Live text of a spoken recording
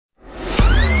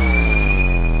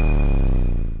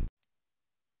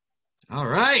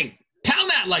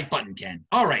like button, Ken.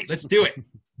 All right, let's do it.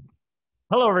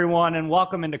 Hello, everyone, and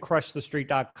welcome into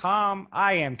CrushTheStreet.com.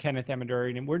 I am Kenneth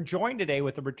Amadurian, and we're joined today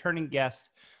with a returning guest,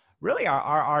 really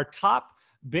our top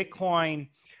Bitcoin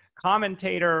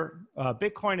commentator,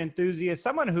 Bitcoin enthusiast,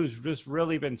 someone who's just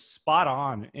really been spot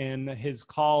on in his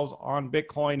calls on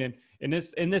Bitcoin and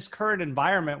in this current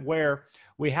environment where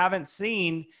we haven't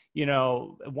seen,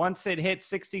 once it hit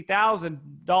 $60,000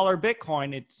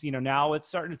 Bitcoin, it's, now it's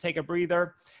starting to take a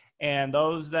breather. And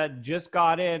those that just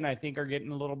got in, I think, are getting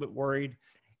a little bit worried.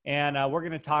 And we're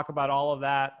going to talk about all of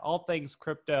that, all things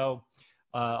crypto,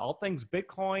 all things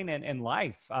Bitcoin and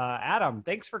life. Adam,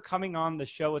 thanks for coming on the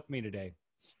show with me today.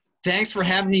 Thanks for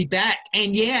having me back.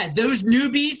 And yeah, those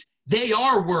newbies, they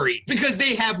are worried because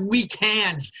they have weak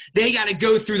hands. They got to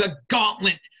go through the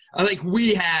gauntlet like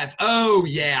we have. Oh,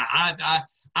 yeah.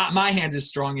 My hand is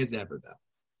strong as ever, though.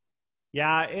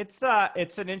 Yeah, it's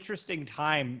an interesting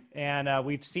time, and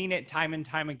we've seen it time and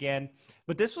time again.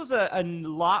 But this was a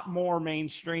lot more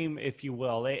mainstream, if you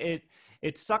will.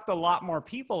 It sucked a lot more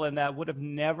people in that would have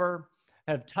never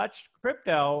have touched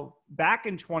crypto back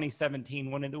in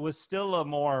 2017 when it was still a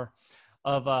more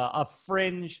of a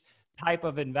fringe type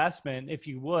of investment, if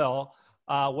you will.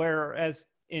 Whereas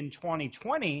in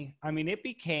 2020, I mean, it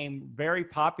became very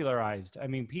popularized. I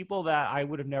mean, people that I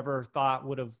would have never thought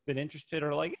would have been interested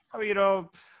are like,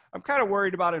 I'm kind of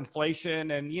worried about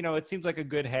inflation and, it seems like a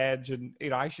good hedge and,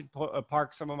 I should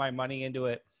park some of my money into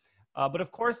it. But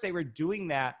of course they were doing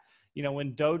that,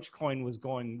 when Dogecoin was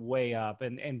going way up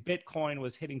and Bitcoin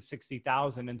was hitting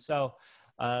 60,000. And so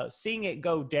seeing it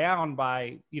go down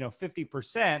by,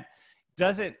 50%,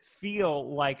 doesn't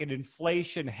feel like an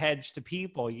inflation hedge to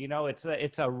people.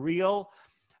 It's a real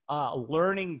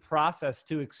learning process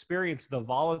to experience the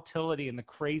volatility and the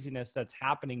craziness that's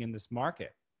happening in this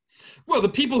market. Well, the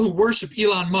people who worship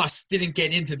Elon Musk didn't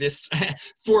get into this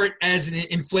for it as an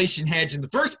inflation hedge in the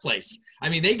first place. I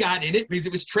mean, they got in it because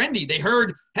it was trendy. They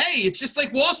heard, hey, it's just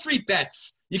like Wall Street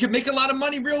bets. You can make a lot of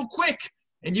money real quick.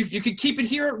 And you could keep it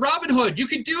here at Robinhood. You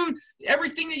could do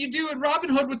everything that you do at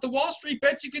Robinhood with the Wall Street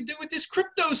bets. You could do with this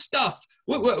crypto stuff.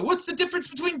 What's the difference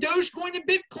between Dogecoin and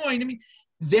Bitcoin? I mean,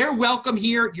 they're welcome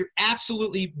here. You're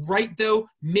absolutely right, though.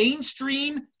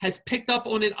 Mainstream has picked up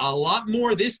on it a lot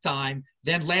more this time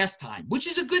than last time, which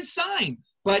is a good sign.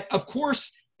 But of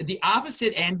course, the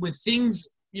opposite end, when things,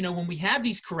 when we have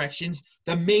these corrections,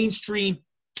 the mainstream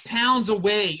pounds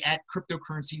away at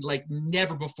cryptocurrency like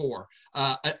never before,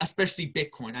 especially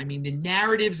Bitcoin. I mean, the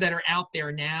narratives that are out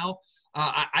there now,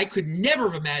 I could never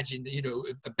have imagined,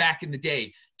 back in the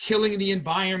day, killing the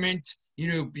environment,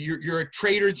 you're a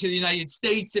traitor to the United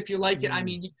States if you like it. I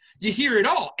mean, you hear it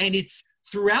all, and it's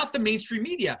throughout the mainstream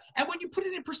media. And when you put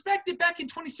it in perspective, back in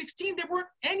 2016, there weren't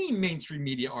any mainstream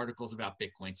media articles about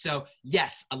Bitcoin. So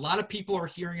yes, a lot of people are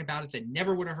hearing about it that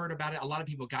never would have heard about it. A lot of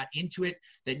people got into it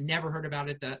that never heard about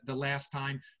it the last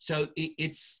time. So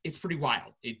it's pretty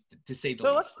wild, to say the least.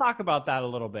 So let's talk about that a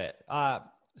little bit.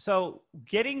 So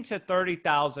getting to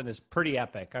 30,000 is pretty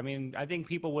epic. I mean, I think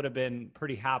people would have been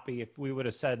pretty happy if we would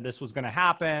have said this was going to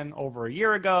happen over a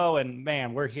year ago, and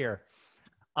man, we're here.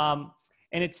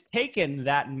 And it's taken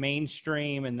that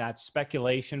mainstream and that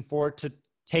speculation for it to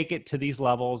take it to these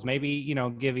levels. Maybe,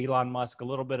 give Elon Musk a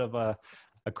little bit of a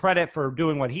credit for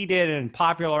doing what he did and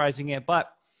popularizing it. But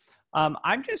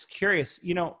I'm just curious,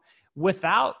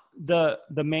 without the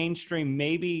mainstream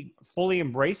maybe fully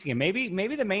embracing it,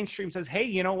 maybe the mainstream says, hey,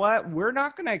 you know what? We're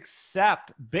not going to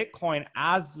accept Bitcoin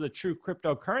as the true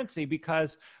cryptocurrency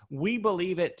because we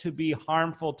believe it to be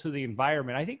harmful to the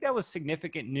environment. I think that was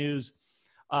significant news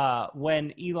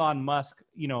when Elon Musk,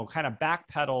 kind of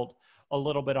backpedaled a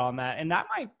little bit on that. And that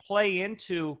might play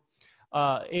into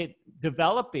it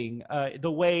developing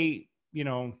the way,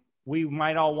 we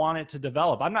might all want it to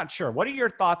develop. I'm not sure. What are your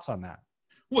thoughts on that?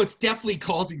 Well, it's definitely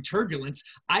causing turbulence.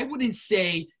 I wouldn't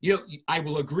say, I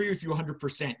will agree with you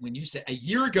 100% when you said a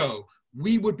year ago,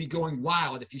 we would be going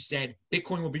wild if you said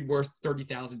Bitcoin will be worth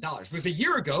 $30,000. Because a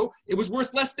year ago, it was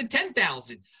worth less than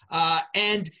 $10,000.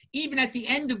 And even at the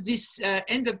end of this,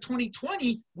 end of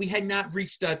 2020, we had not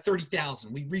reached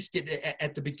 30,000. We reached it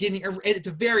at the beginning, or at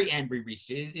the very end, we reached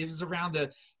it. It was around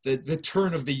the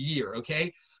turn of the year,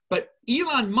 okay? But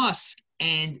Elon Musk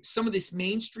and some of this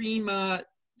mainstream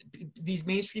these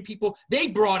mainstream people, they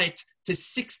brought it to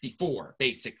 64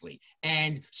 basically.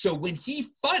 And so when he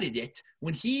fudded it,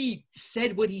 when he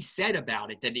said what he said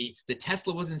about it, that the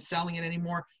Tesla wasn't selling it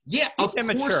anymore, yeah, of course,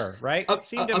 immature, right?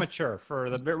 Seemed immature for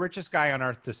the richest guy on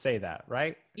earth to say that,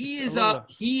 right? He is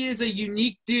a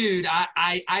unique dude.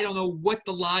 I don't know what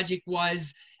the logic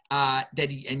was. and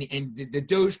the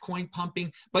Dogecoin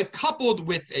pumping, but coupled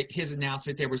with his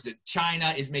announcement, there was that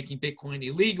China is making Bitcoin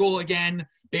illegal again,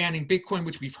 banning Bitcoin,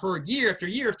 which we've heard year after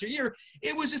year after year.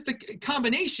 It was just a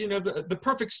combination of the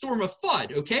perfect storm of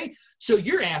FUD. Okay, so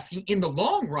you're asking, in the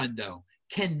long run, though,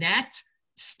 can that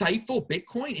stifle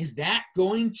Bitcoin? Is that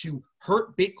going to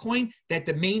hurt Bitcoin that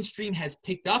the mainstream has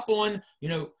picked up on?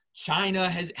 China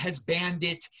has banned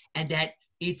it, and that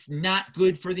it's not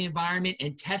good for the environment,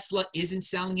 and Tesla isn't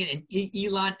selling it, and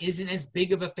Elon isn't as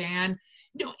big of a fan.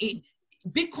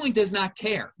 Bitcoin does not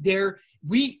care.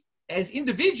 We as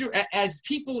individual, as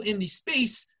people in the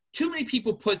space, too many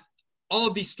people put all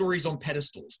of these stories on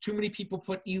pedestals. Too many people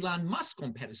put Elon Musk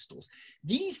on pedestals.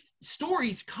 These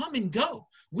stories come and go.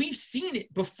 We've seen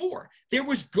it before. There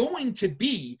was going to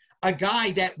be a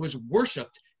guy that was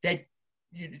worshipped that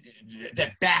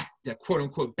quote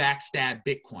unquote backstab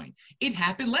Bitcoin. It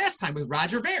happened last time with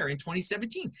Roger Ver in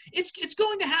 2017. It's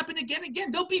going to happen again.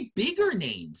 There'll be bigger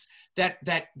names that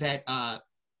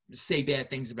say bad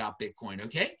things about Bitcoin.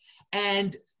 Okay,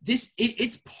 and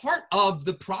it's part of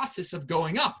the process of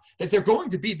going up, that there are going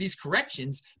to be these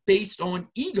corrections based on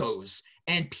egos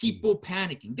and people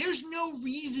panicking. There's no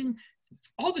reason.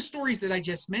 All the stories that I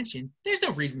just mentioned, there's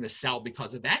no reason to sell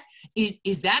because of that.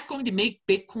 Is that going to make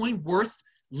Bitcoin worth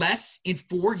less in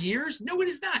 4 years? No, it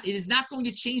is not. It is not going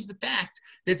to change the fact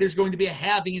that there's going to be a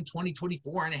halving in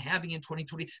 2024 and a halving in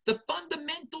 2020. The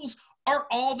fundamentals are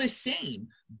all the same,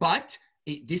 but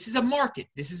this is a market.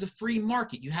 This is a free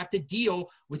market. You have to deal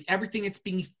with everything that's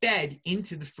being fed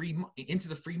into the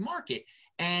free market,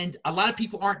 and a lot of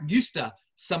people aren't used to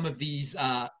some of these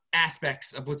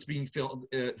aspects of what's being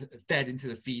fed into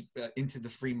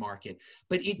the free market.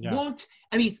 But it won't.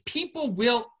 I mean, people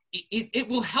will. It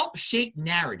will help shape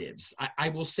narratives. I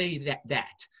will say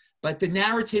that. But the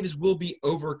narratives will be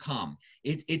overcome.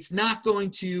 It's not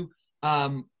going to.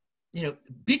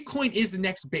 Bitcoin is the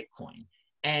next Bitcoin,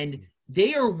 and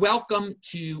they are welcome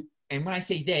to. And when I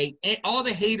say they, all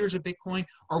the haters of Bitcoin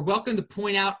are welcome to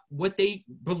point out what they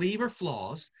believe are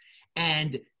flaws,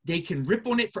 and they can rip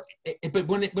on it but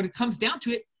when it comes down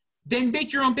to it, then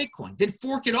make your own Bitcoin, then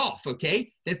fork it off, okay?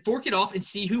 Then fork it off and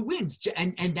see who wins.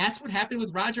 And that's what happened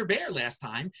with Roger Ver last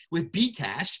time with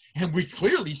Bcash, and we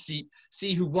clearly see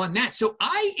who won that. So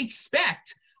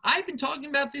I've been talking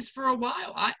about this for a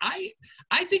while.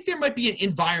 I think there might be an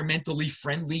environmentally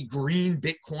friendly green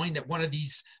Bitcoin that one of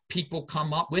these people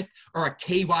come up with, or a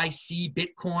KYC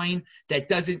Bitcoin that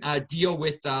doesn't deal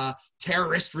with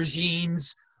terrorist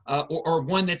regimes, or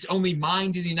one that's only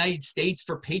mined in the United States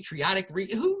for patriotic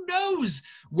reasons. Who knows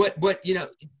what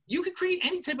you could create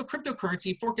any type of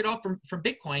cryptocurrency, fork it off from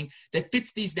Bitcoin that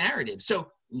fits these narratives. So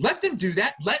let them do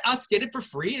that. Let us get it for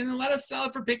free, and then let us sell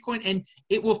it for Bitcoin, and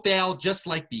it will fail just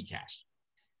like Bcash.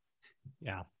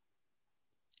 Yeah.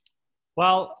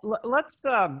 Well, let's.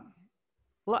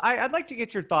 I'd like to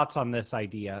get your thoughts on this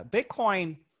idea.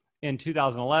 Bitcoin in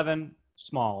 2011,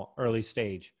 small, early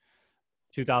stage.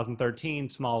 2013,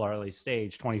 small, early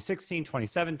stage. 2016,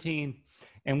 2017,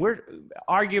 and we're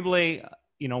arguably,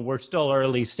 we're still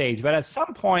early stage. But at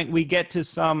some point, we get to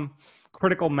some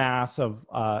critical mass of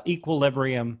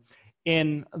equilibrium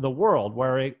in the world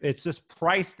where it's just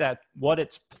priced at what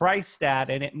it's priced at,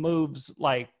 and it moves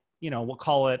like, we'll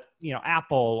call it,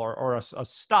 Apple or a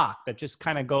stock that just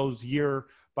kind of goes year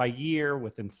by year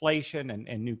with inflation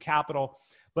and new capital.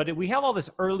 But we have all this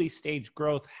early stage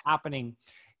growth happening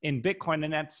in Bitcoin,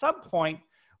 and at some point,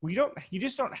 you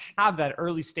just don't have that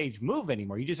early stage move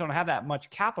anymore. You just don't have that much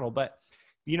capital. But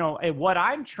what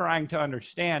I'm trying to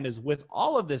understand is, with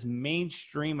all of this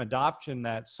mainstream adoption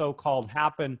that so-called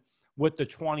happened with the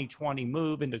 2020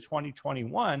 move into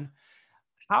 2021,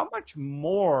 how much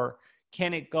more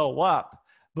can it go up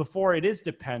before it is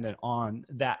dependent on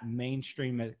that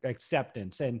mainstream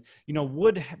acceptance, and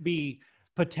would be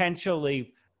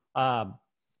potentially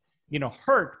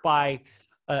hurt by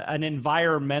an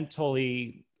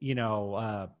environmentally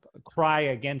cry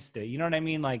against it? You know what I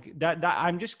mean? Like that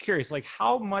I'm just curious, like,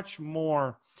 how much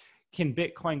more can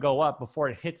Bitcoin go up before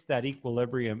it hits that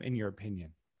equilibrium, in your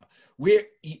opinion?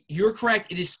 You're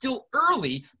correct. It is still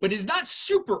early, but it's not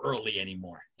super early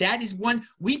anymore. That is when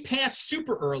we passed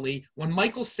super early when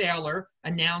Michael Saylor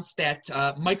announced that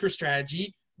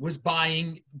MicroStrategy was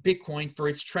buying Bitcoin for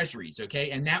its treasuries,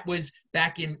 okay? And that was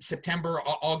back in September,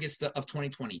 August of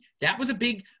 2020. That was a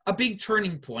big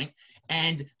turning point.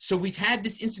 And so we've had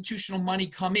this institutional money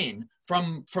come in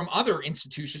from other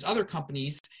institutions, other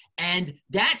companies, and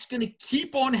that's going to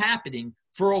keep on happening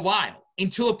for a while,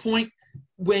 until a point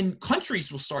when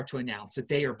countries will start to announce that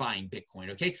they are buying Bitcoin,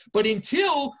 okay? But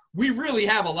until we really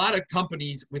have a lot of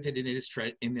companies with it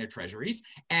in their treasuries,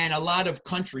 and a lot of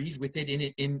countries with it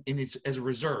in its as a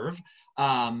reserve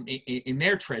in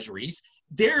their treasuries,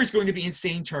 there is going to be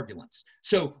insane turbulence.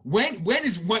 So when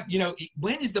is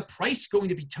the price going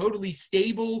to be totally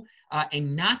stable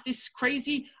and not this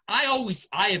crazy? I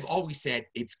have always said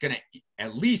it's going to,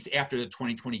 at least after the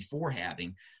 2024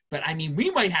 halving. But I mean,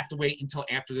 we might have to wait until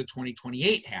after the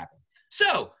 2028 halving.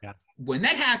 So when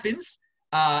that happens,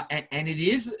 and it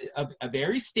is a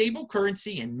very stable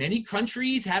currency, and many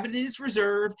countries have it in its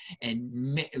reserve, and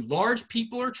large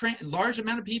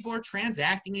amount of people are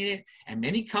transacting in it, and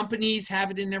many companies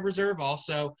have it in their reserve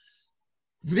also.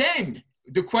 Then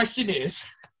the question is,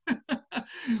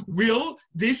 will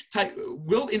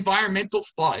environmental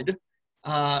FUD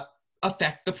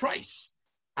affect the price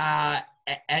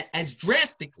as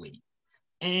drastically?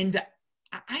 And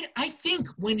I think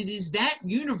when it is that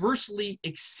universally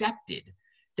accepted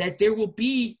that there will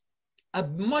be a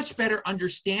much better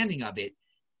understanding of it,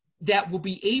 that will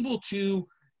be able to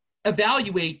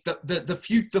evaluate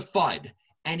the FUD,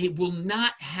 and it will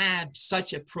not have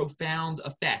such a profound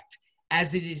effect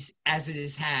as it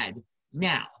is had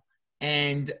now.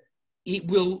 And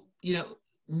it will,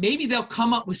 maybe they'll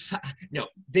come up with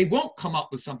they won't come up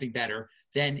with something better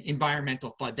than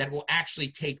environmental FUD that will actually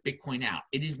take Bitcoin out.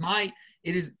 Bitcoin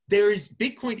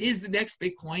is the next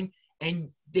Bitcoin,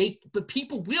 but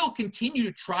people will continue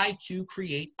to try to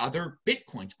create other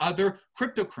Bitcoins, other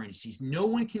cryptocurrencies. No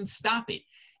one can stop it.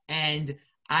 And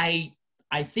I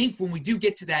think when we do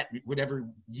get to that, whatever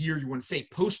year you want to say,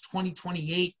 post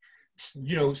 2028,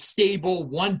 stable,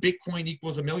 one Bitcoin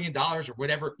equals $1 million, or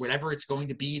whatever it's going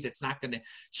to be, that's not going to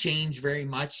change very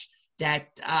much. That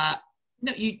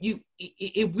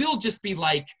it will just be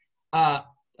like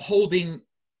holding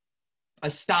a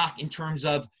stock in terms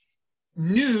of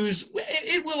news.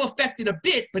 It will affect it a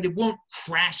bit, but it won't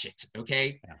crash it.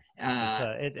 Okay.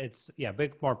 It's a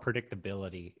bit more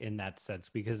predictability in that sense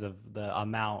because of the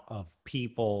amount of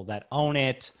people that own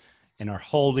it and are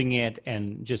holding it,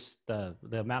 and just the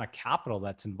amount of capital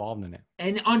that's involved in it.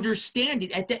 And understand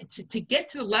it to get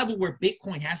to the level where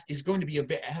Bitcoin is going to be a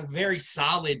very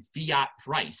solid fiat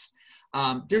price.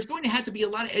 There's going to have to be a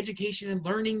lot of education and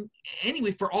learning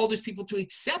anyway for all those people to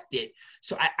accept it.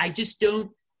 So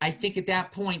I think at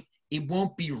that point it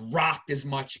won't be rocked as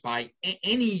much by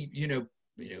any,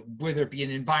 whether it be an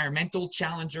environmental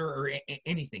challenger or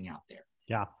anything out there.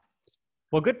 Yeah.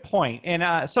 Well, good point.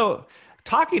 And so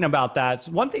talking about that,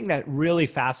 one thing that really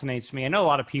fascinates me, I know a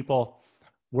lot of people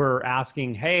were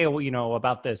asking, hey,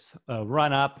 about this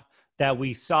run up that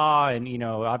we saw. And,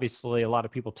 obviously a lot of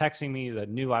people texting me that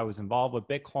knew I was involved with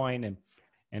Bitcoin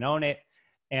and own it.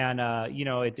 And,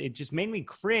 it just made me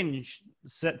cringe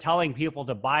telling people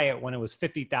to buy it when it was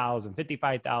 50,000,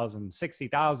 55,000,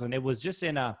 60,000. It was just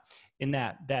in that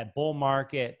bull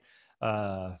market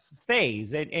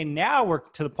phase. And now we're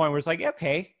to the point where it's like,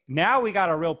 okay, now we got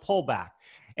a real pullback.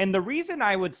 And the reason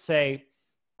I would say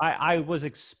I was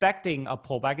expecting a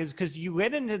pullback is because you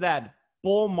get into that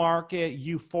bull market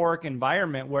euphoric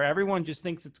environment where everyone just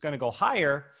thinks it's going to go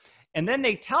higher. And then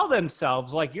they tell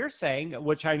themselves, like you're saying,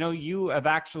 which I know you have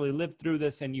actually lived through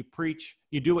this, and you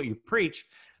do what you preach,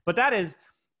 but that is,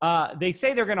 they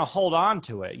say they're going to hold on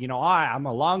to it. I'm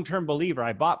a long-term believer.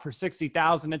 I bought for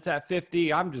 60,000. It's at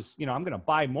 50. I'm just, I'm going to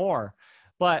buy more,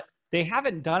 but they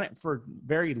haven't done it for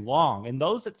very long. And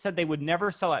those that said they would never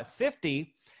sell at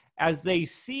 50, as they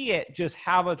see it just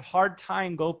have a hard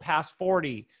time go past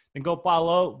 40 and go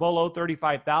below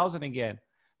 35,000 again.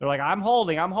 They're like, I'm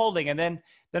holding. And then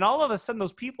all of a sudden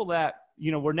those people that,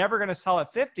 we're never going to sell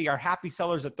at 50 are happy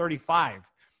sellers at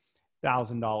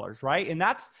 $35,000. Right. And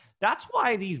that's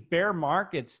why these bear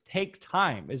markets take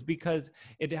time, is because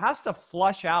it has to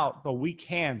flush out the weak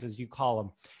hands, as you call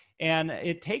them. And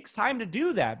it takes time to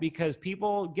do that because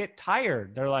people get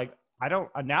tired. They're like,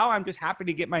 now I'm just happy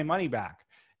to get my money back.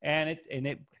 And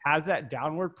it has that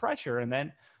downward pressure. And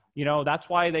then, that's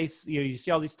why you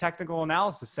see all these technical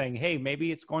analysis saying, hey,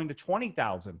 maybe it's going to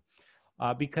 20,000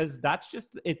 because that's just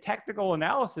technical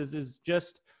analysis is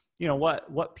just,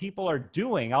 what people are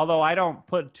doing. Although I don't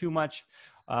put too much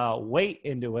weight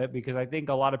into it because I think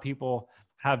a lot of people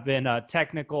have been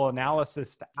technical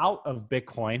analysis out of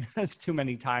Bitcoin as too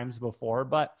many times before.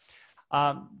 But,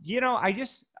 I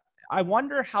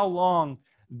wonder how long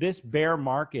this bear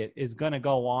market is going to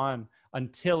go on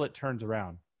until it turns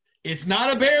around. It's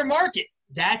not a bear market.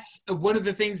 That's one of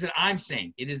the things that I'm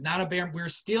saying. It is not a bear. We're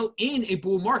still in a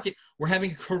bull market. We're having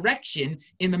a correction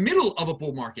in the middle of a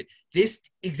bull market.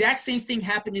 This exact same thing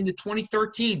happened in the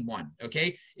 2013 one,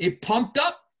 okay? It pumped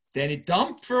up, then it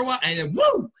dumped for a while, and then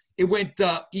woo, it went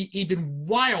even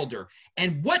wilder.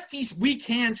 And what these weak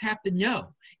hands have to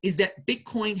know is that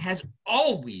Bitcoin has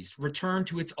always returned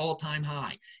to its all-time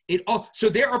high. So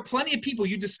there are plenty of people,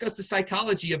 you discussed the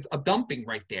psychology of dumping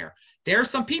right there. There are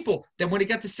some people that when it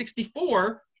got to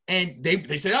 64, and they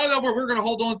said, oh, no, we're going to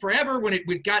hold on forever, when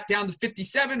it got down to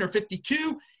 57 or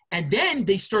 52, and then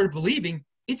they started believing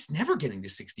it's never getting to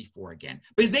 64 again,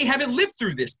 because they haven't lived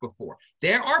through this before.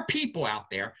 There are people out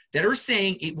there that are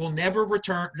saying it will never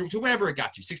return to whatever it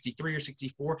got to, 63 or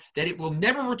 64, that it will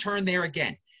never return there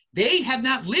again. They have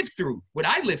not lived through what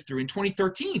I lived through in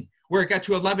 2013, where it got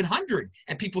to 1100,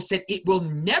 and people said it will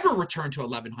never return to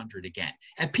 1100 again.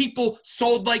 And people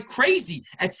sold like crazy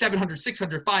at 700,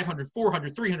 600, 500, 400,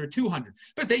 300, 200,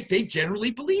 because they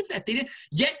generally believe that. They didn't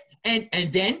yet. And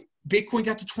then Bitcoin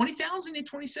got to 20,000 in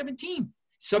 2017.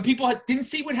 Some people didn't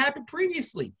see what happened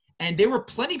previously. And there were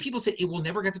plenty of people said it will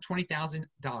never get to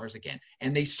 $20,000 again.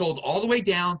 And they sold all the way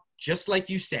down, just like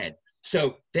you said.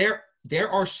 So there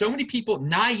are so many people,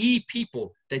 naive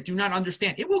people, that do not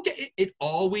understand. It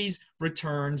always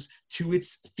returns to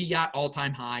its fiat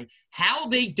all-time high. How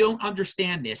they don't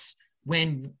understand this,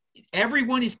 when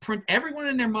everyone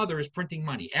and their mother is printing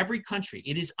money, every country.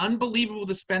 It is unbelievable,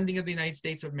 the spending of the United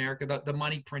States of America, the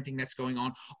money printing that's going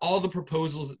on, all the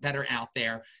proposals that are out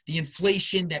there, the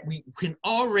inflation that we can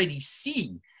already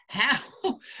see.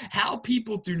 How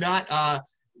people do not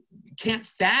can't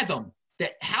fathom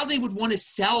that how they would want to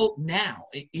sell now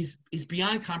is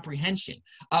beyond comprehension.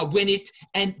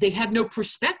 And they have no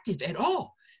perspective at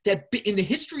all. That in the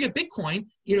history of Bitcoin,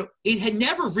 it had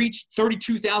never reached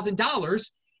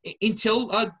 $32,000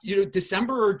 until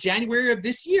December or January of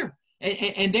this year.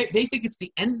 And they think it's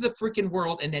the end of the freaking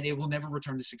world, and that it will never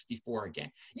return to 64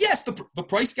 again. Yes, the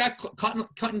price got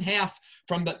cut in half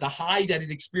from the high that it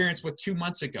experienced 2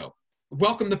 months ago.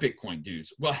 Welcome to Bitcoin,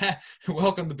 dudes. Well,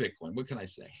 welcome to Bitcoin. What can I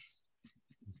say?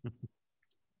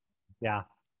 Yeah.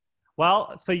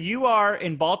 Well, so you are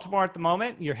in Baltimore at the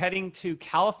moment. You're heading to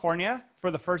California for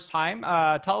the first time.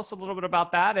 Tell us a little bit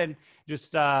about that. And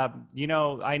just, I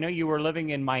know you were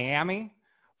living in Miami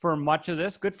for much of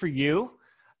this. Good for you.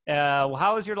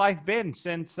 How has your life been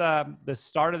since the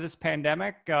start of this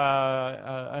pandemic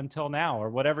until now, or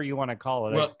whatever you want to call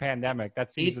it? Well, a pandemic.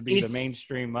 That seems to be the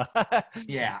mainstream.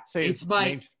 Yeah.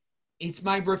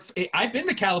 I've been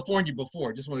to California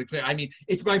before. Just want to clear. I mean,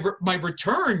 it's my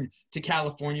return to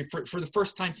California for the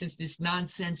first time since this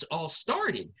nonsense all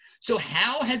started. So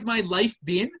how has my life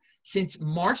been since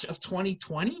March of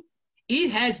 2020?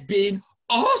 It has been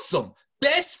awesome.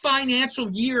 Best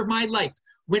financial year of my life.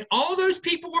 When all those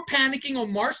people were panicking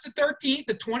on March the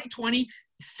 13th of 2020,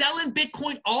 selling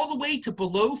Bitcoin all the way to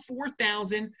below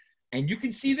 4,000, and you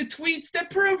can see the tweets that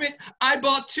prove it. I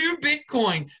bought 2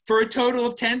 Bitcoin for a total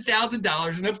of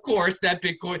 $10,000. And of course,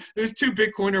 those 2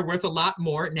 Bitcoin are worth a lot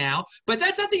more now. But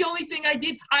that's not the only thing I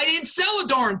did. I didn't sell a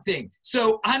darn thing.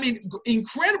 So I'm in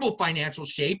incredible financial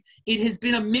shape. It has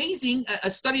been amazing, a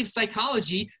study of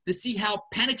psychology, to see how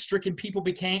panic-stricken people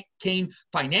became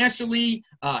financially,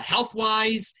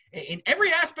 health-wise, in every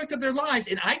aspect of their lives.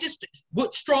 And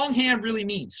what strong hand really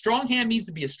means. Strong hand means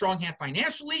to be a strong hand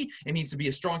financially. It means to be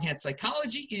a strong hand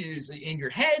psychology, is in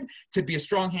your head, to be a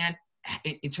strong hand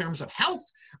in terms of health.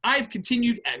 I've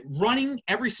continued running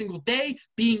every single day,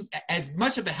 being as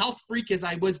much of a health freak as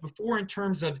I was before in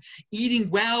terms of eating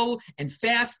well and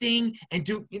fasting, and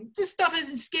this stuff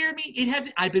hasn't scared me. It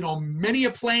hasn't. I've been on many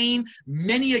a plane,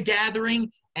 many a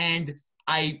gathering, and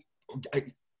I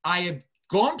have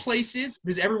gone places,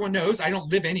 because everyone knows I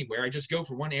don't live anywhere. I just go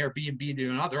from one Airbnb to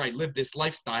another. I live this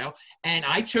lifestyle, and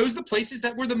I chose the places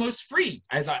that were the most free,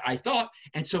 as I thought.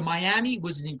 And so Miami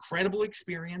was an incredible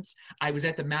experience. I was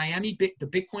at the the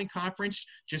Bitcoin conference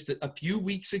just a few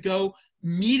weeks ago,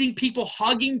 meeting people,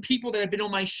 hugging people that have been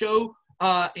on my show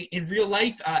in real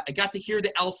life. I got to hear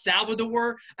the El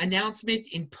Salvador announcement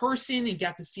in person and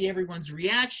got to see everyone's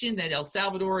reaction that El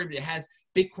Salvador has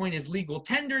Bitcoin as legal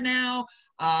tender now.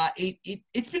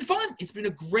 It's been fun. It's been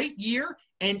a great year.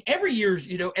 And every year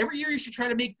you should try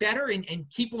to make better and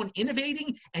keep on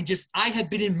innovating. And I have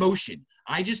been in motion.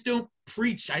 I just don't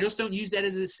preach. I just don't use that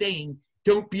as a saying.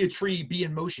 Don't be a tree, be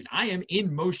in motion. I am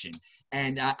in motion.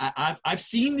 And I've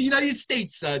seen the United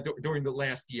States during the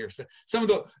last year. So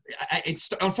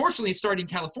unfortunately, it started in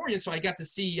California, so I got to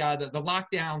see the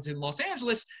lockdowns in Los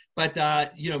Angeles. But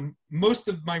most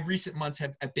of my recent months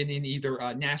have been in either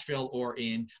Nashville or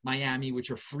in Miami, which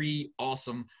are free,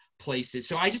 awesome places.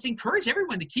 So I just encourage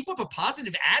everyone to keep up a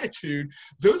positive attitude.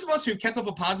 Those of us who kept up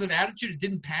a positive attitude and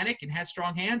didn't panic and had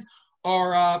strong hands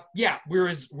are,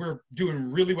 we're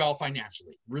doing really well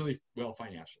financially, really well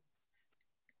financially.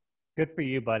 Good for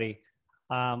you, buddy.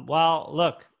 Well,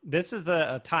 look, this is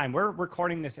a time we're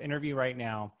recording this interview right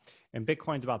now, and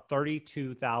Bitcoin's about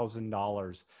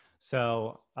 $32,000.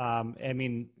 So, I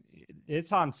mean,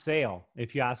 it's on sale.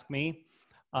 If you ask me,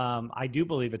 I do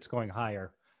believe it's going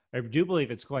higher. I do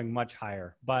believe it's going much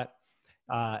higher, but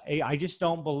I just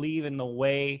don't believe in the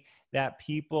way that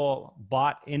people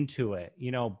bought into it. You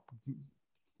know,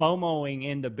 FOMOing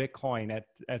into Bitcoin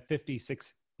at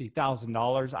 $50,000,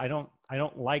 $60,000. I don't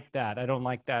like that. I don't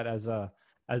like that as an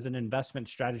investment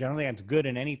strategy. I don't think that's good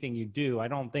in anything you do. I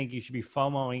don't think you should be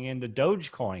FOMOing into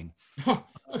Dogecoin.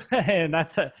 And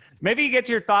maybe you get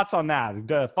your thoughts on that.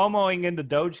 FOMOing into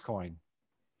Dogecoin.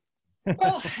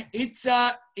 Well, it's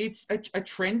a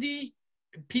trendy.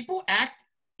 People act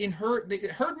in herd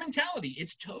mentality.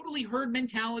 It's totally herd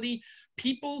mentality.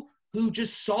 People who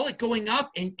just saw it going up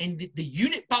and the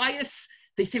unit bias,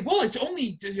 they say, well, it's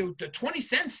only 20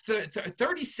 cents,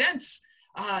 30 cents.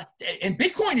 And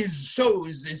Bitcoin is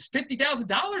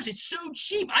 $50,000. It's so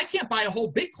cheap. I can't buy a whole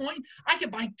Bitcoin. I can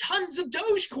buy tons of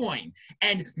Dogecoin,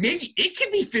 and maybe it can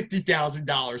be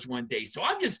 $50,000 one day. So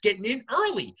I'm just getting in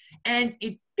early, and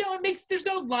it makes, there's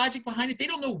no logic behind it. They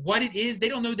don't know what it is. They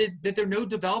don't know that there are no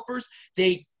developers.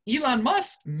 Elon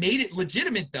Musk made it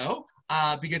legitimate though.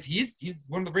 Because he's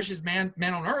one of the richest man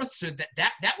on earth. So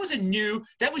that was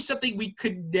something we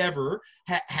could never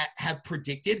have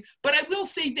predicted. But I will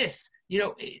say this,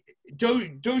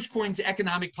 Dogecoin's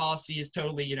economic policy is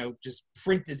totally, just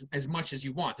print as much as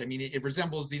you want. I mean, it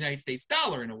resembles the United States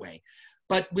dollar in a way.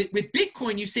 But with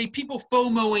Bitcoin, you say people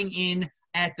FOMOing in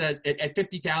at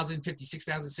 50,000,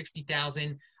 56,000,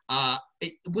 60,000.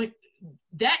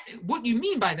 What you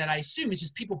mean by that, I assume, is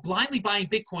just people blindly buying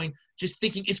Bitcoin, just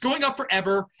thinking it's going up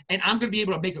forever, and I'm going to be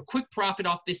able to make a quick profit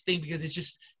off this thing because it's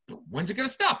just, when's it going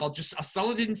to stop? I'll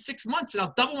sell it in 6 months and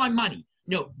I'll double my money.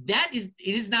 No, it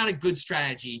is not a good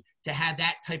strategy to have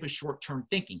that type of short-term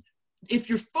thinking. If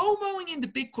you're FOMOing into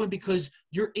Bitcoin because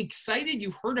you're excited,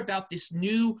 you heard about this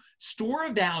new store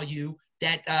of value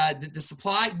that the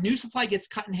new supply gets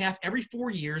cut in half every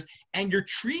 4 years, and you're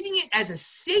treating it as a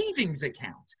savings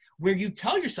account, where you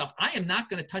tell yourself, I am not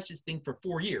going to touch this thing for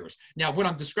 4 years. Now, what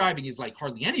I'm describing is like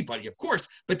hardly anybody, of course,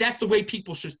 but that's the way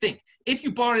people should think. If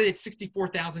you bought it at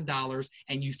 $64,000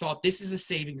 and you thought this is a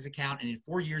savings account and in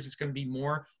 4 years it's going to be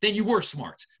more, then you were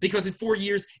smart, because in 4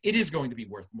 years it is going to be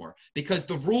worth more. Because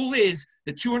the rule is,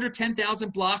 the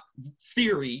 210,000 block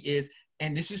theory is,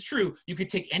 and this is true, you could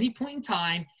take any point in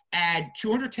time, add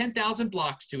 210,000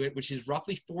 blocks to it, which is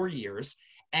roughly 4 years,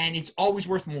 and it's always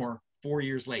worth more 4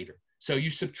 years later. So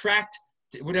you subtract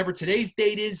whatever today's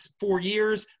date is, 4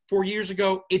 years. 4 years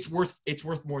ago, it's worth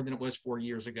more than it was 4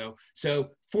 years ago. So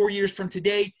 4 years from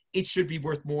today, it should be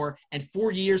worth more. And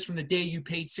 4 years from the day you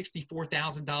paid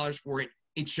 $64,000 for it,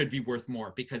 it should be worth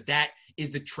more, because that is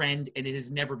the trend and it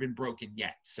has never been broken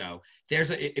yet. So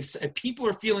if people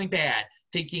are feeling bad,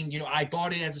 thinking, I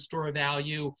bought it as a store of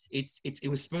value, it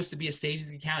was supposed to be a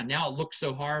savings account, and now it looks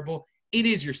so horrible. It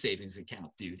is your savings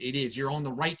account, dude. It is. You're on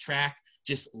the right track.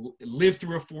 Just live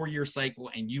through a 4-year cycle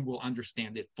and you will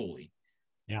understand it fully.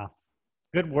 Yeah.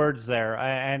 Good words there.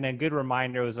 And a good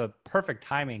reminder. It was a perfect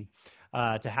timing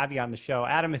to have you on the show.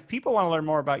 Adam, if people want to learn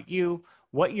more about you,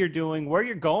 what you're doing, where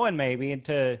you're going maybe, and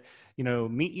to,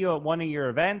 meet you at one of your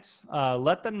events,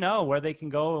 let them know where they can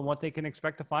go and what they can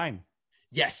expect to find.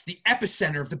 Yes, the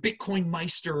epicenter of the Bitcoin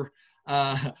Meister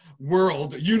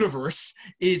universe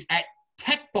is at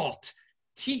TechBalt.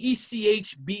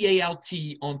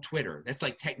 TechBalt on Twitter. That's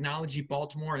like Technology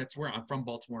Baltimore. That's where I'm from,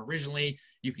 Baltimore originally.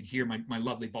 You can hear my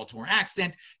lovely Baltimore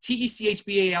accent.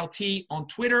 TechBalt on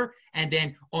Twitter. And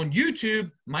then on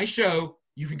YouTube, my show,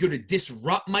 you can go to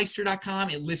disruptmeister.com.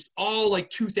 It lists all like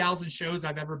 2,000 shows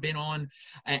I've ever been on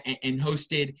and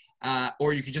hosted.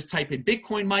 Or you can just type in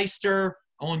Bitcoin Meister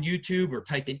on YouTube, or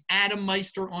type in Adam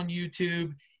Meister on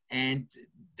YouTube. And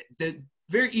the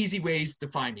very easy ways to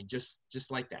find me, just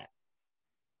like that.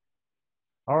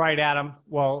 All right, Adam.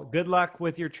 Well, good luck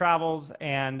with your travels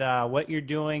and what you're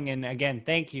doing. And again,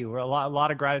 thank you. A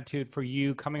lot of gratitude for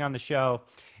you coming on the show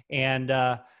and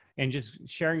just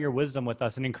sharing your wisdom with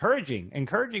us and encouraging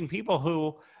people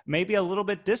who may be a little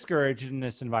bit discouraged in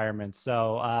this environment.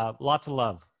 So lots of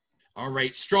love. All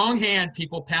right. Strong hand,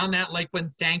 people. Pound that like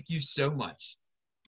button. Thank you so much.